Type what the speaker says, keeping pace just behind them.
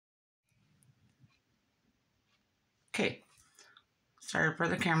Okay, sorry for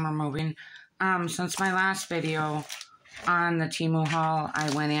the camera moving. Since my last video on the Temu haul, I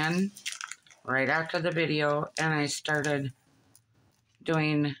went in right after the video and I started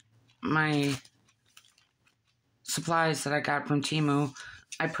doing my supplies that I got from Temu.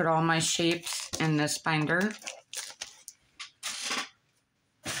 I put all my shapes in this binder.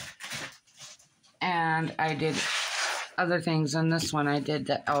 And I did other things in this one. I did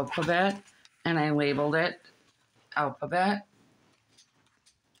the alphabet and I labeled it alphabet.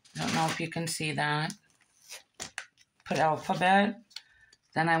 I don't know if you can see that. Put alphabet.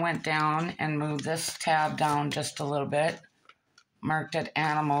 Then I went down and moved this tab down just a little bit. Marked it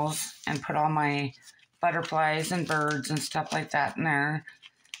animals and put all my butterflies and birds and stuff like that in there.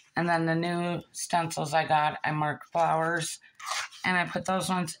 And then the new stencils I got, I marked flowers. And I put those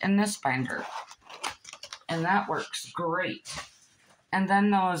ones in this binder. And that works great. And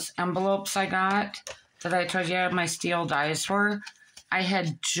then those envelopes I got that I told you I had my steel dies for, I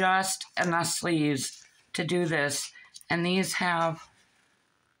had just enough sleeves to do this. And these have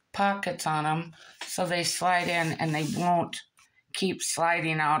pockets on them so they slide in and they won't keep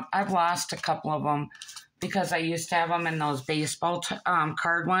sliding out. I've lost a couple of them because I used to have them in those baseball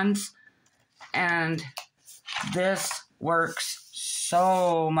card ones. And this works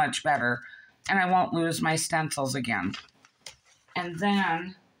so much better. And I won't lose my stencils again. And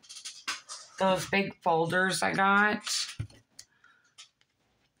then those big folders I got,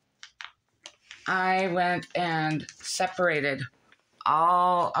 I went and separated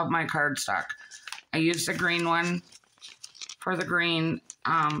all of my cardstock. I used the green one for the green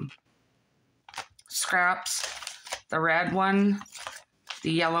scraps, the red one,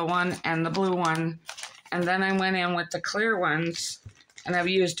 the yellow one, and the blue one. And then I went in with the clear ones, and I've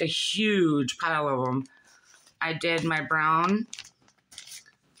used a huge pile of them. I did my brown,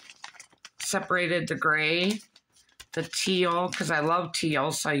 separated the gray, the teal, because I love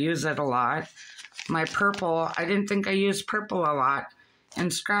teal, so I use it a lot. My purple, I didn't think I used purple a lot in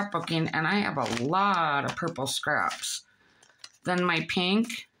scrapbooking, and I have a lot of purple scraps. Then my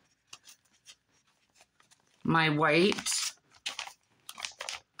pink, my white,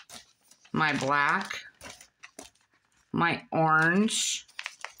 my black, my orange,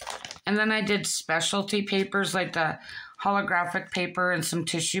 and then I did specialty papers like the holographic paper and some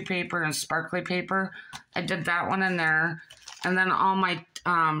tissue paper and sparkly paper. I did that one in there, and then all my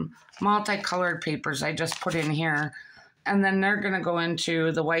multicolored papers I just put in here, and then they're gonna go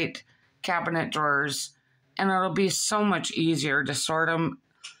into the white cabinet drawers, and it'll be so much easier to sort them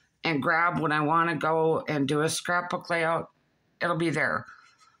and grab when I want to go and do a scrapbook layout. It'll be there.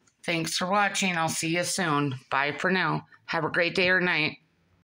 Thanks for watching. I'll see you soon. Bye for now. Have a great day or night.